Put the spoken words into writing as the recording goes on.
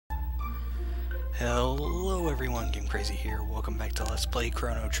Hello everyone, Game Crazy here. Welcome back to Let's Play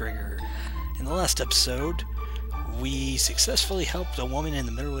Chrono Trigger. In the last episode, we successfully helped a woman in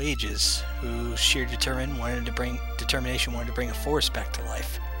the Middle Ages who sheer determination wanted to bring a forest back to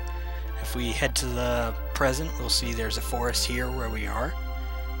life. If we head to the present, we'll see there's a forest here where we are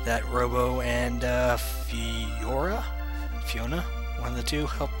that Robo and Fiona, one of the two,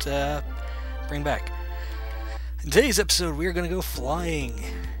 helped bring back. In today's episode, we are going to go flying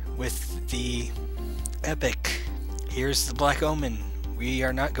with the Epic. Here's the Black Omen. We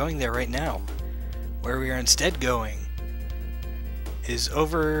are not going there right now. Where we are instead going is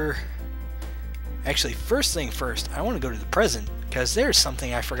over... Actually, first thing first, I want to go to the present, because there's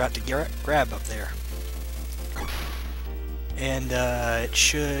something I forgot to grab up there. And it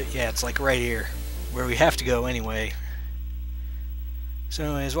should... yeah, it's like right here, where we have to go anyway. So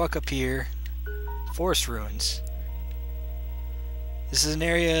anyways, walk up here. Forest Ruins. This is an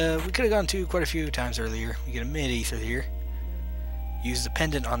area we could have gone to quite a few times earlier. We get a mid-ether here. Use the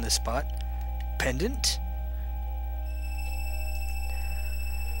pendant on this spot. Pendant?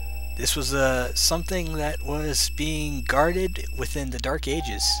 This was something that was being guarded within the Dark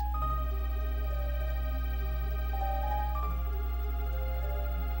Ages.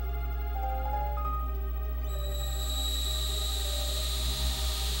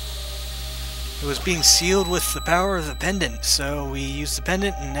 It was being sealed with the power of the pendant, so we used the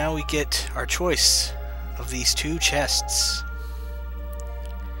pendant and now we get our choice of these two chests.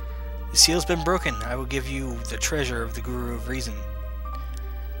 The seal's been broken. I will give you the treasure of the Guru of Reason.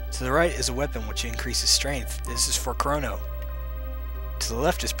 To the right is a weapon which increases strength. This is for Chrono. To the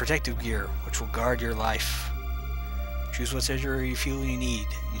left is protective gear, which will guard your life. Choose whatever you feel you need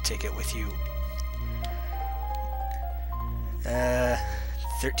and take it with you.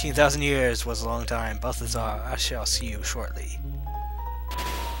 13,000 years was a long time. Balthazar, I shall see you shortly.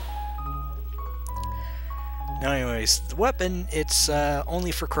 Now anyways, the weapon, it's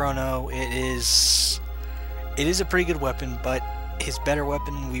only for Chrono. It is a pretty good weapon, but his better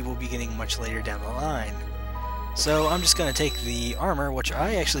weapon we will be getting much later down the line. So I'm just going to take the armor, which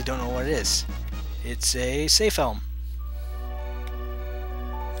I actually don't know what it is. It's a safe helm.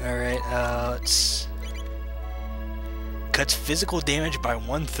 Alright, let's... Cuts physical damage by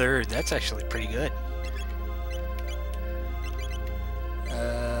 1/3. That's actually pretty good.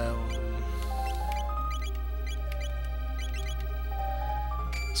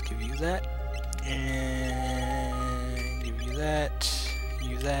 Let's give you that. And give you that.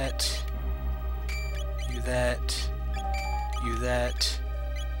 You that. You that. You that.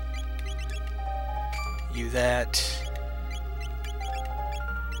 You that.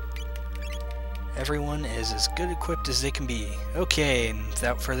 Everyone is as good equipped as they can be. Okay, and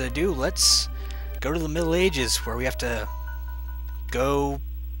without further ado, let's go to the Middle Ages, where we have to go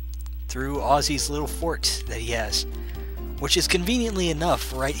through Ozzie's little fort that he has, which is conveniently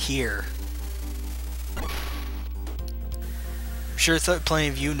enough right here. I'm sure plenty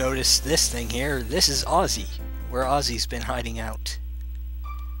of you noticed this thing here. This is Ozzie, where Ozzie's been hiding out.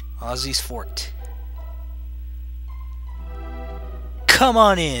 Ozzie's fort. Come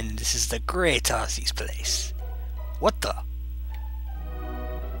on in, this is the great Ozzie's place. What the?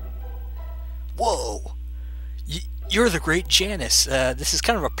 Whoa! You're the great Janus. This is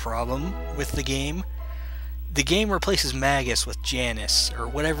kind of a problem with the game. The game replaces Magus with Janus, or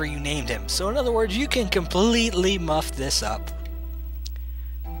whatever you named him. So in other words, you can completely muff this up.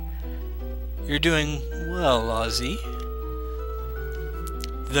 You're doing well, Ozzie.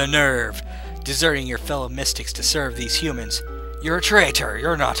 The nerve, deserting your fellow mystics to serve these humans. You're a traitor.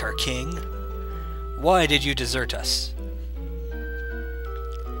 You're not our king. Why did you desert us?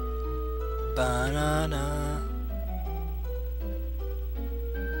 Banana.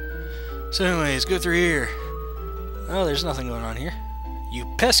 So anyways, go through here. Oh, there's nothing going on here. You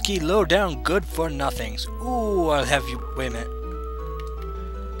pesky, low-down, good-for-nothings. Ooh, I'll have you... Wait a minute.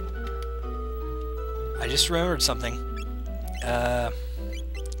 I just remembered something.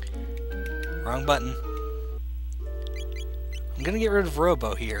 Wrong button. I'm gonna get rid of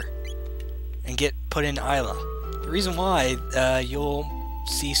Robo here and put in Isla. The reason why, you'll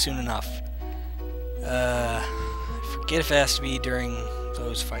see soon enough. I forget if it has to be during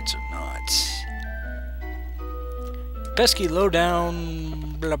those fights or not. Pesky, low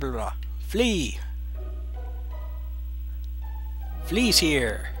down, blah blah blah. Flea! Flea's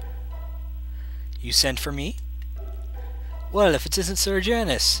here! You sent for me? Well, if it isn't Sir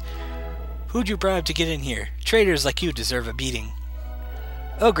Janus. Who'd you bribe to get in here? Traitors like you deserve a beating.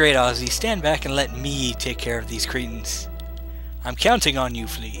 Oh great, Ozzie, stand back and let me take care of these cretins. I'm counting on you,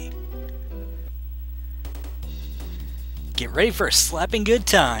 Flea. Get ready for a slapping good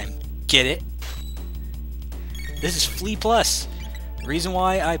time. Get it? This is Flea Plus. The reason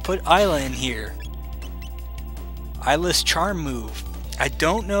why I put Isla in here. Isla's charm move. I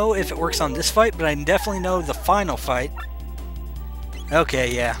don't know if it works on this fight, but I definitely know the final fight.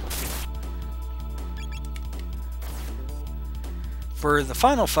 Okay, yeah. For the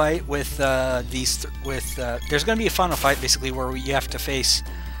final fight with there's going to be a final fight basically where you have to face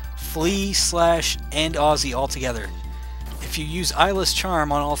Flea, Slash, and Ozzie all together. If you use Isla's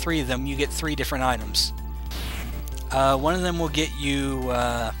charm on all three of them, you get 3 different items. One of them will get you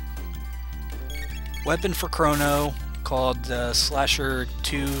weapon for Chrono called Slasher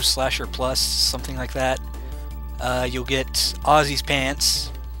 2, Slasher Plus, something like that. You'll get Ozzie's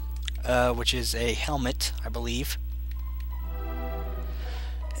Pants, which is a helmet, I believe.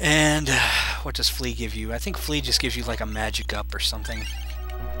 And what does Flea give you? I think Flea just gives you like a magic up or something.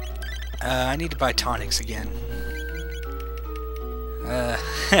 I need to buy tonics again.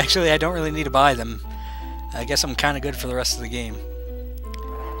 Actually, I don't really need to buy them. I guess I'm kind of good for the rest of the game.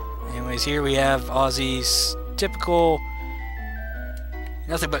 Anyways, here we have Ozzie's typical...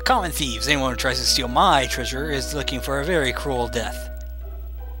 Nothing but common thieves. Anyone who tries to steal my treasure is looking for a very cruel death.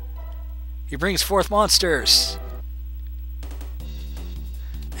 He brings forth monsters.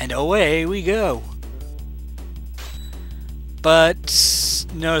 And away we go. But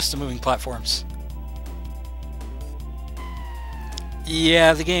notice the moving platforms.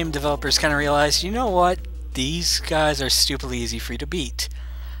 Yeah, the game developers kind of realized, you know what? These guys are stupidly easy for you to beat.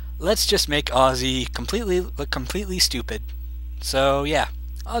 Let's just make Ozzie look completely stupid. So yeah,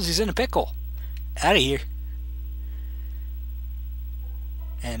 Ozzie's in a pickle. Out of here.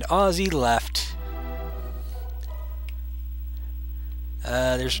 And Ozzie left.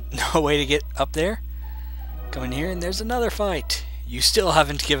 There's no way to get up there. Come in here and there's another fight. You still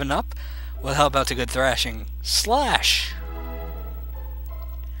haven't given up? Well, how about a good thrashing? Slash!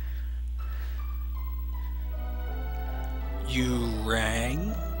 You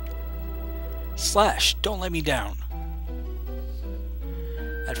rang? Slash, don't let me down.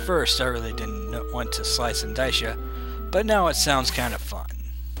 At first, I really didn't want to slice and dice ya, but now it sounds kind of fun.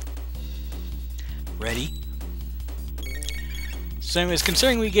 Ready? So anyways,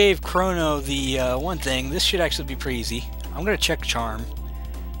 considering we gave Chrono the one thing, this should actually be pretty easy. I'm going to check Charm.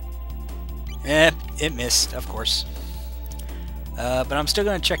 It missed, of course. But I'm still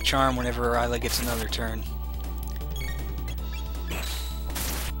going to check Charm whenever Isla gets another turn.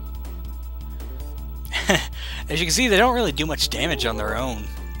 As you can see, they don't really do much damage on their own.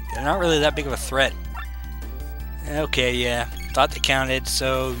 They're not really that big of a threat. Okay, yeah. Thought they counted,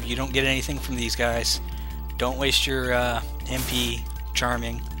 so you don't get anything from these guys. Don't waste your MP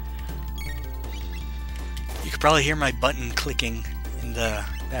charming. You could probably hear my button clicking in the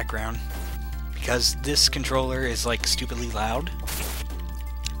background because this controller is like stupidly loud,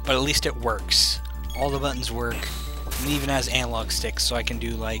 but at least it works. All the buttons work, and it even has analog sticks, so I can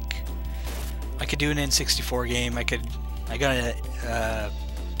do like I could do an N64 game. I got a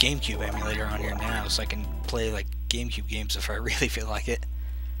GameCube emulator on here now, so I can play like GameCube games if I really feel like it.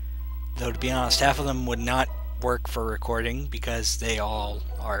 Though to be honest, half of them would not work for recording because they all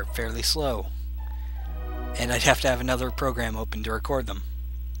are fairly slow. And I'd have to have another program open to record them.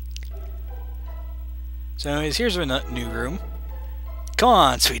 So anyways, here's a new room. Come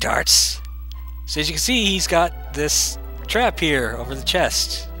on, sweethearts! So as you can see, he's got this trap here over the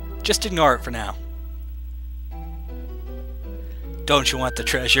chest. Just ignore it for now. Don't you want the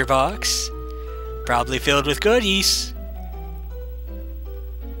treasure box? Probably filled with goodies.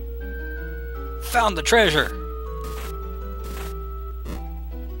 Found the treasure!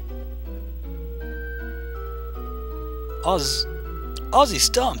 Ozzie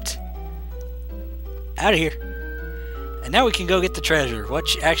stumped. Out of here. And now we can go get the treasure,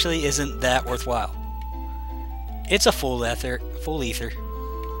 which actually isn't that worthwhile. It's a full ether.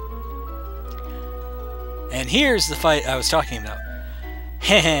 And here's the fight I was talking about.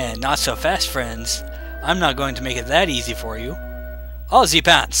 Heh, not so fast, friends. I'm not going to make it that easy for you. Ozzie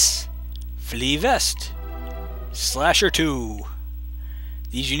Pants, Flea Vest, Slasher 2.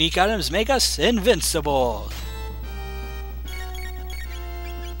 These unique items make us invincible.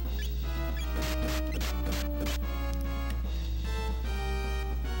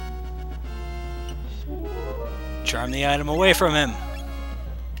 Charm the item away from him.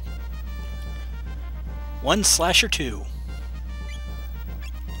 1 Slasher 2.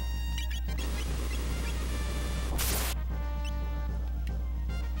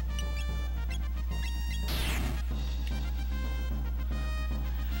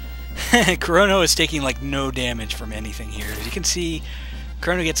 Chrono is taking like no damage from anything here. As you can see,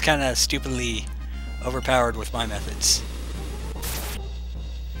 Chrono gets kind of stupidly overpowered with my methods.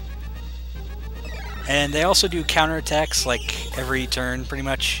 And they also do counterattacks like every turn, pretty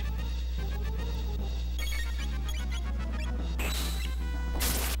much.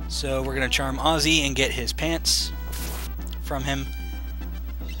 So we're going to charm Ozzie and get his pants from him.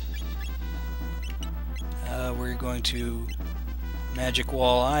 We're going to Magic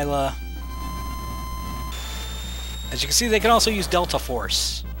Wall Isla. As you can see, they can also use Delta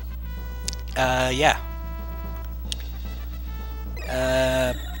Force. Yeah.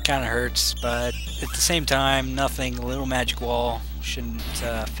 Kind of hurts, but at the same time, nothing a little Magic Wall shouldn't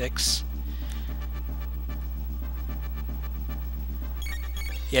fix.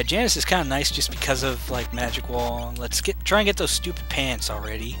 Yeah, Janice is kind of nice just because of, like, Magic Wall. Let's try and get those stupid pants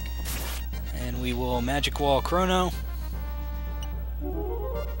already. And we will Magic Wall Chrono.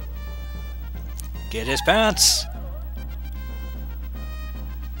 Get his pants!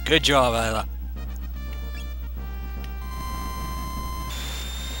 Good job, Isla.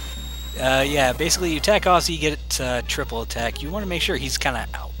 Yeah, basically you attack Ozzie, you get triple attack. You want to make sure he's kind of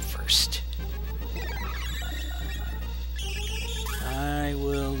out first. I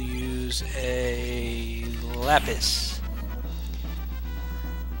will use a Lapis.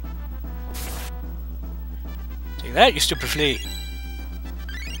 Take that, you stupid Flea.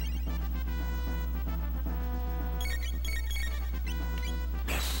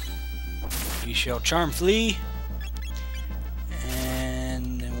 We shall charm Flea.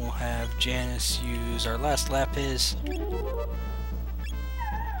 And then we'll have Janice use our last Lapis. And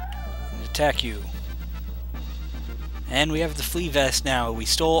attack you. And we have the Flea vest now. We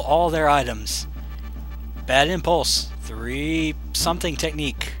stole all their items. Bad impulse. 3 something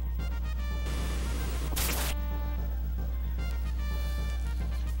technique.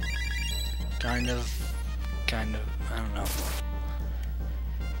 Kind of, I don't know.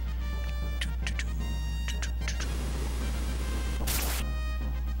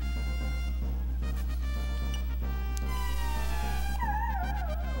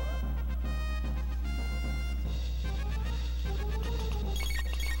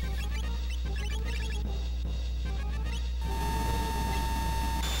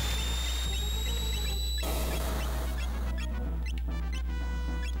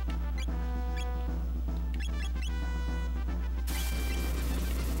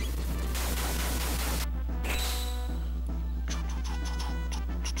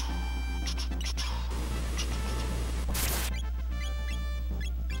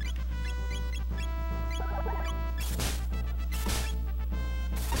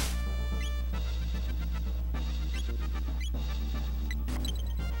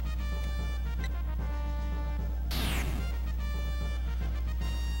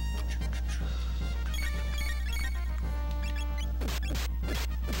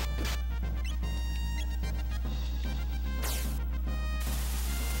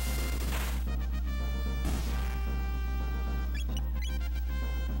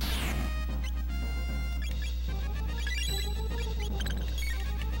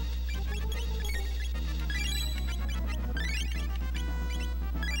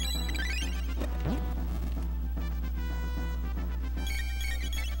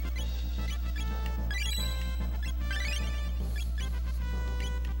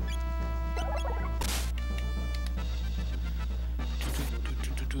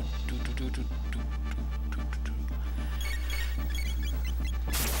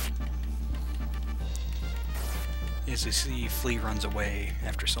 As you see, Flea runs away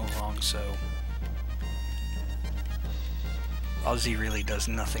after so long, so Ozzie really does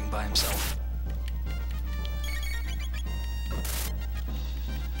nothing by himself.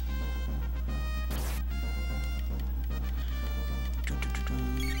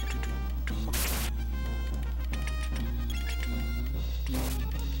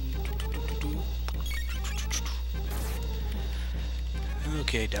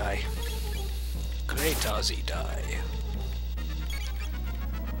 Okay, die. Great Ozzie, die.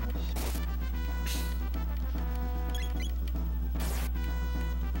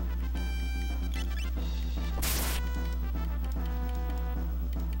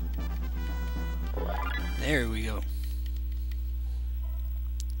 There we go.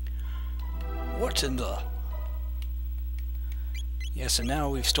 What in the... Yeah, so now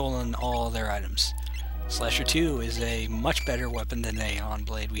we've stolen all their items. Slasher 2 is a much better weapon than the Aeon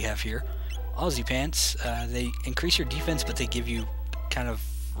Blade we have here. Ozzie Pants, they increase your defense, but they give you kind of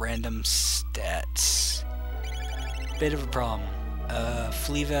random stats. Bit of a problem.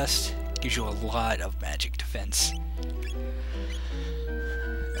 Flea Vest gives you a lot of magic defense.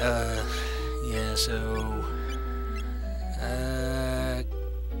 Yeah, so...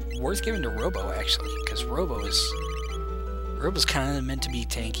 worth giving to Robo, actually, because Robo is Herb was kind of meant to be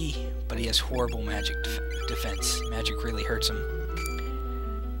tanky, but he has horrible magic defense. Magic really hurts him.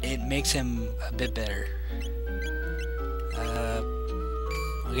 It makes him a bit better.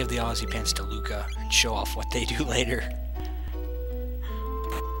 I'll give the Ozzie Pants to Luca and show off what they do later.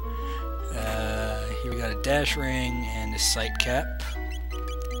 Here we got a dash ring and a sight cap.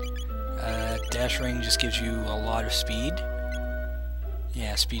 Dash ring just gives you a lot of speed.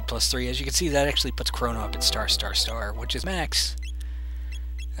 Yeah, speed +3. As you can see, that actually puts Chrono up at star, which is max.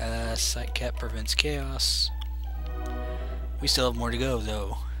 Sight cap prevents chaos. We still have more to go,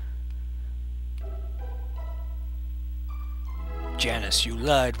 though. Janice, you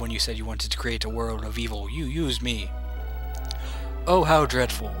lied when you said you wanted to create a world of evil. You used me. Oh, how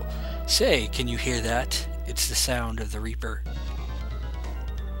dreadful. Say, can you hear that? It's the sound of the Reaper.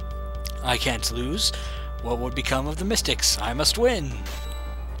 I can't lose. What would become of the Mystics? I must win.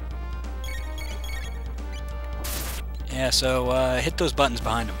 Yeah, so hit those buttons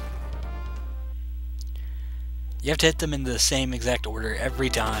behind them. You have to hit them in the same exact order every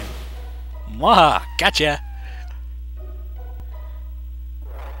time. Mwah! Gotcha!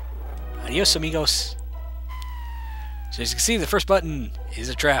 Adios, amigos. So as you can see, the first button is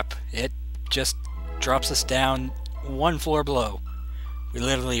a trap. It just drops us down one floor below. We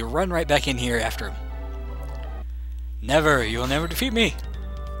literally run right back in here after him. Never! You will never defeat me!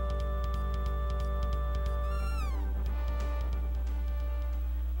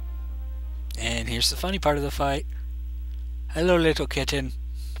 And here's the funny part of the fight. Hello, little kitten.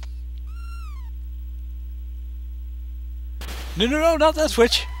 No, no, no, not that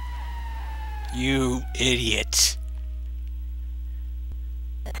switch! You idiot.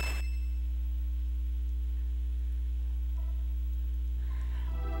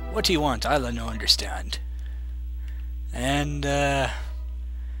 What do you want? I no understand. And, yeah,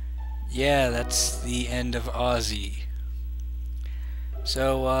 that's the end of Ozzie.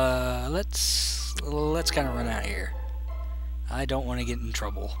 So, let's kind of run out of here. I don't want to get in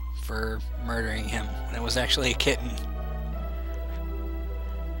trouble for murdering him when it was actually a kitten.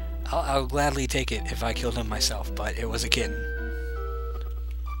 I'll gladly take it if I killed him myself, but it was a kitten.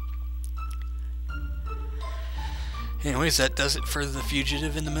 Anyways, that does it for the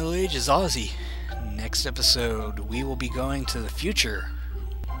fugitive in the Middle Ages, Ozzie. Next episode, we will be going to the future.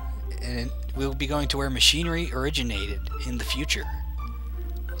 And we'll be going to where machinery originated in the future.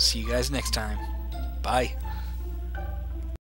 See you guys next time. Bye.